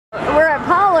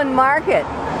open market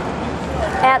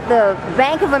at the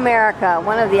Bank of America,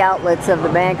 one of the outlets of the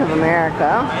Bank of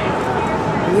America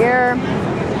here,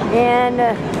 and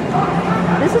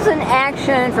this is an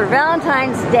action for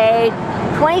Valentine's Day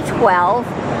 2012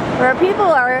 where people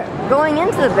are going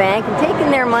into the bank and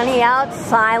taking their money out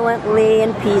silently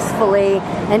and peacefully,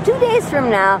 and 2 days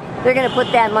from now they're going to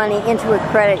put that money into a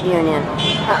credit union.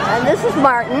 And this is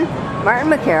Martin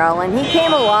McCarroll, and he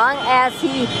came along, as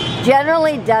he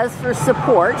generally does, for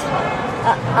support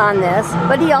on this,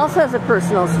 but he also has a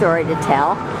personal story to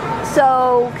tell.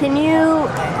 So can you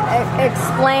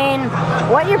explain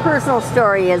what your personal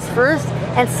story is first,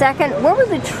 and second, what were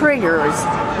the triggers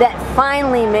that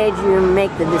finally made you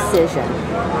make the decision?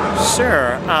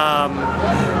 Sure.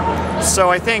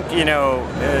 So I think, you know,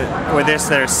 with this,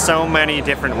 there's so many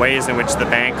different ways in which the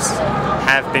banks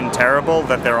have been terrible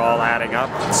that they're all adding up.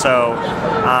 So,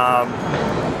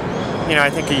 you know, I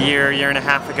think a year and a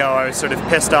half ago, I was sort of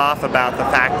pissed off about the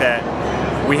fact that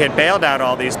we had bailed out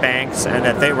all these banks and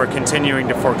that they were continuing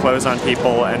to foreclose on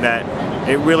people, and that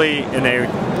it really, and they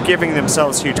were giving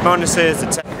themselves huge bonuses,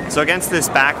 etc. So against this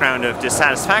background of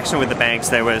dissatisfaction with the banks,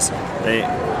 there was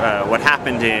what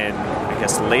happened in, I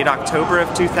guess, late October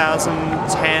of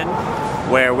 2010,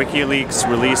 where Wikileaks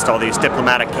released all these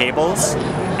diplomatic cables,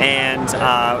 and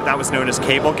that was known as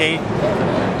Cablegate.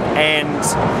 And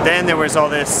then there was all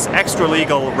this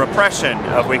extra-legal repression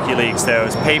of Wikileaks. There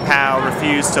was PayPal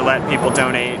refused to let people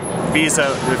donate,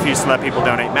 Visa refused to let people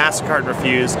donate, MasterCard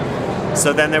refused.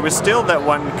 So then there was still that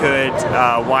one could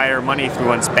wire money through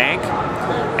one's bank,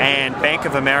 and Bank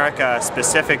of America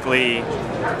specifically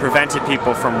prevented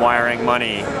people from wiring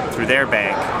money through their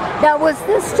bank. Now, was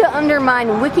this to undermine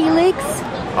WikiLeaks?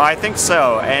 I think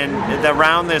so, and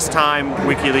around this time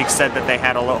WikiLeaks said that they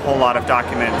had a whole lot of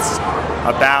documents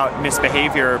about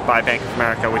misbehavior by Bank of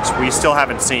America, which we still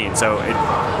haven't seen. So,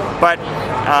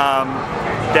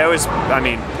 there was, I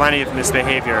mean, plenty of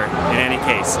misbehavior in any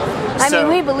case. I mean,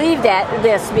 we believe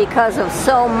this because of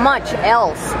so much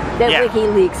else that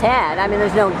WikiLeaks had. I mean,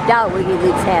 there's no doubt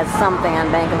WikiLeaks has something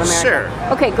on Bank of America. Sure.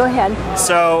 Okay, go ahead.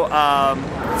 So,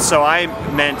 so I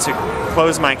meant to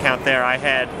close my account there. I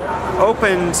had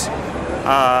opened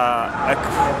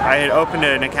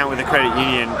an account with a credit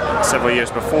union several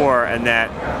years before, and that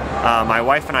my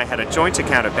wife and I had a joint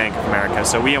account at Bank of America.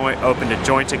 So we opened a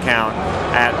joint account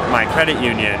at my credit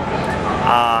union,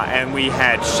 and we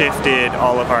had shifted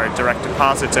all of our direct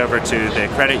deposits over to the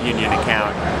credit union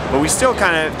account. But we still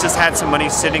kind of just had some money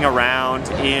sitting around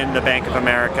in the Bank of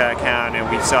America account, and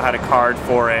we still had a card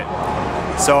for it.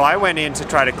 So I went in to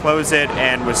try to close it,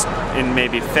 and was in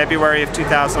maybe February of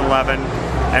 2011,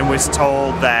 and was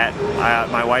told that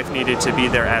my wife needed to be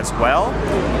there as well.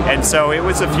 And so it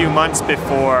was a few months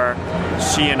before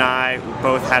she and I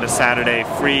both had a Saturday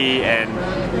free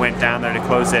and went down there to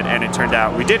close it, and it turned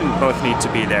out we didn't both need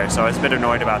to be there, so I was a bit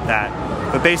annoyed about that.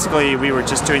 But basically we were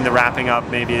just doing the wrapping up.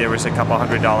 Maybe there was a couple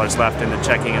 $100 left in the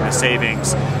checking and the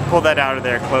savings. Pull that out of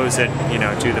there, close it, you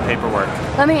know, do the paperwork.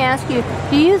 Let me ask you,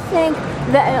 do you think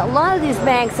that a lot of these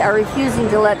banks are refusing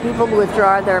to let people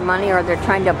withdraw their money, or they're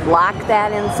trying to block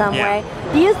that in some way?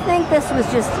 Do you think this was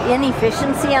just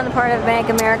inefficiency on the part of Bank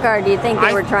of America, or do you think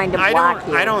they were trying to block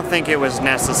you? I don't think it was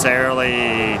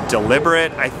necessarily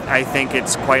deliberate. I think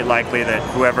it's quite likely that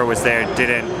whoever was there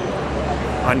didn't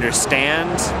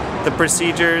understand the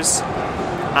procedures.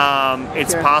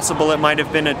 It's possible it might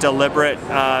have been a deliberate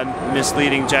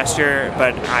misleading gesture,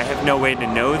 but I have no way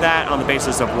to know that on the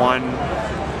basis of one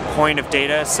point of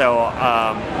data. So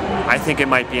I think it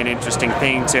might be an interesting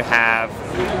thing to have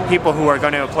people who are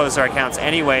going to close their accounts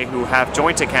anyway, who have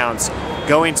joint accounts,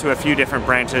 go into a few different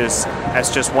branches as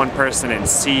just one person and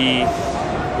see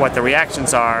what the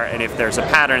reactions are, and if there's a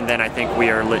pattern, then I think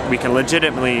we can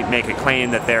legitimately make a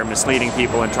claim that they're misleading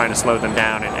people and trying to slow them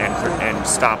down and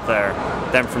stop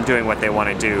them from doing what they want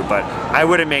to do. But I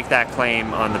wouldn't make that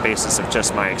claim on the basis of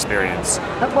just my experience.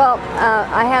 Well,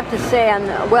 I have to say, on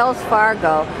Wells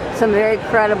Fargo, some very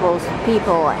credible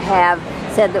people have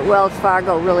said that Wells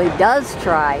Fargo really does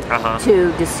try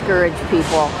to discourage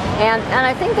people, and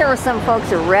I think there were some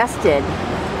folks arrested.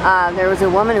 There was a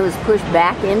woman who was pushed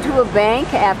back into a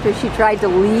bank after she tried to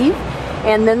leave,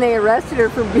 and then they arrested her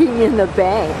for being in the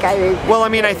bank. Well, I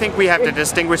mean, I think we have to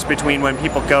distinguish between when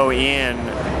people go in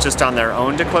just on their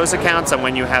own to close accounts, and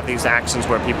when you have these actions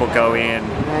where people go in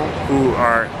who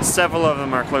are, several of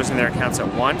them are closing their accounts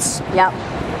at once. Yep.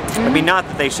 I mean, not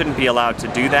that they shouldn't be allowed to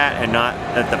do that, and not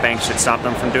that the bank should stop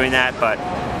them from doing that, but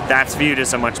that's viewed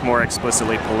as a much more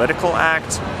explicitly political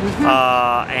act,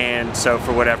 and so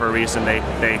for whatever reason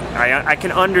I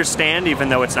can understand, even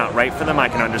though it's not right for them, I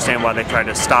can understand why they try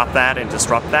to stop that and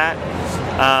disrupt that.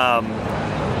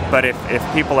 But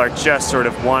if people are just sort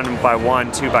of one by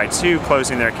one, two by two,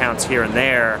 closing their accounts here and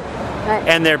there,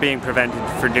 and they're being prevented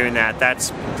for doing that,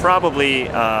 that's probably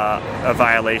a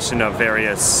violation of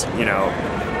various,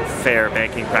 fair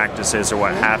banking practices or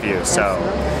what have you. So,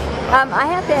 I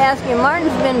have to ask you,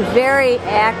 Martin's been very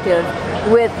active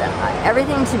with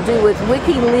everything to do with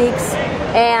Wikileaks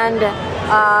and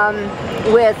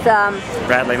with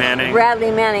Bradley Manning.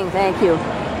 Bradley Manning, thank you.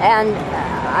 And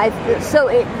so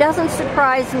it doesn't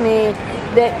surprise me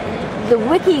that the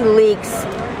Wikileaks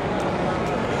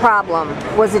problem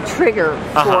was a trigger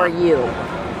for you.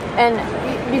 And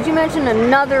did you mention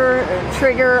another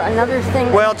trigger, another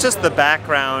thing? Well, just the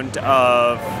background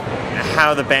of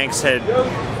how the banks had,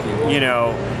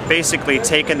 basically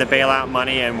taken the bailout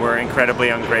money and were incredibly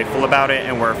ungrateful about it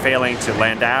and were failing to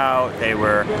lend out. They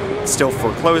were still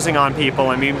foreclosing on people.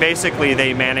 I mean, basically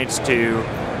they managed to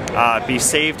be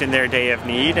saved in their day of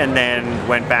need and then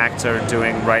went back to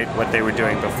doing what they were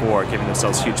doing before, giving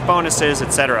themselves huge bonuses,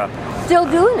 etc. Still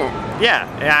doing it. Yeah,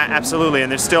 absolutely.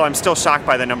 And I'm still shocked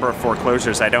by the number of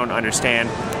foreclosures. I don't understand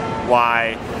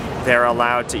why they're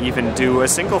allowed to even do a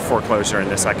single foreclosure in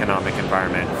this economic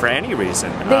environment for any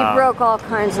reason. They broke all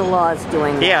kinds of laws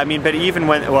doing that. Yeah, I mean, but even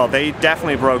when, they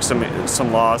definitely broke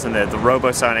some laws and the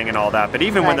robo-signing and all that, but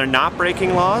even when they're not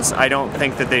breaking laws, I don't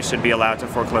think that they should be allowed to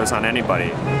foreclose on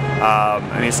anybody. I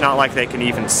mean, it's not like they can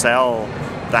even sell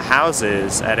the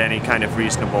houses at any kind of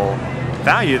reasonable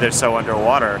value. They're so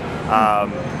underwater.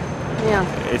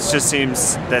 It just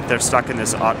seems that they're stuck in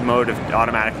this mode of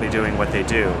automatically doing what they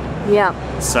do. Yeah.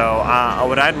 So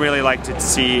what I'd really like to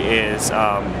see is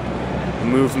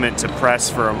movement to press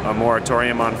for a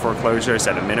moratorium on foreclosures,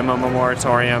 at a minimum a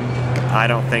moratorium. I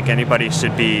don't think anybody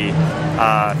should be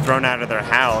thrown out of their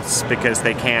house because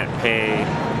they can't pay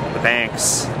the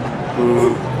banks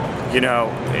who,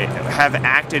 have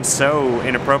acted so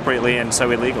inappropriately and so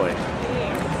illegally.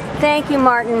 Thank you,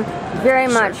 Martin, very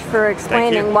much for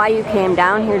explaining why you came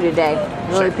down here today.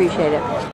 Really appreciate it.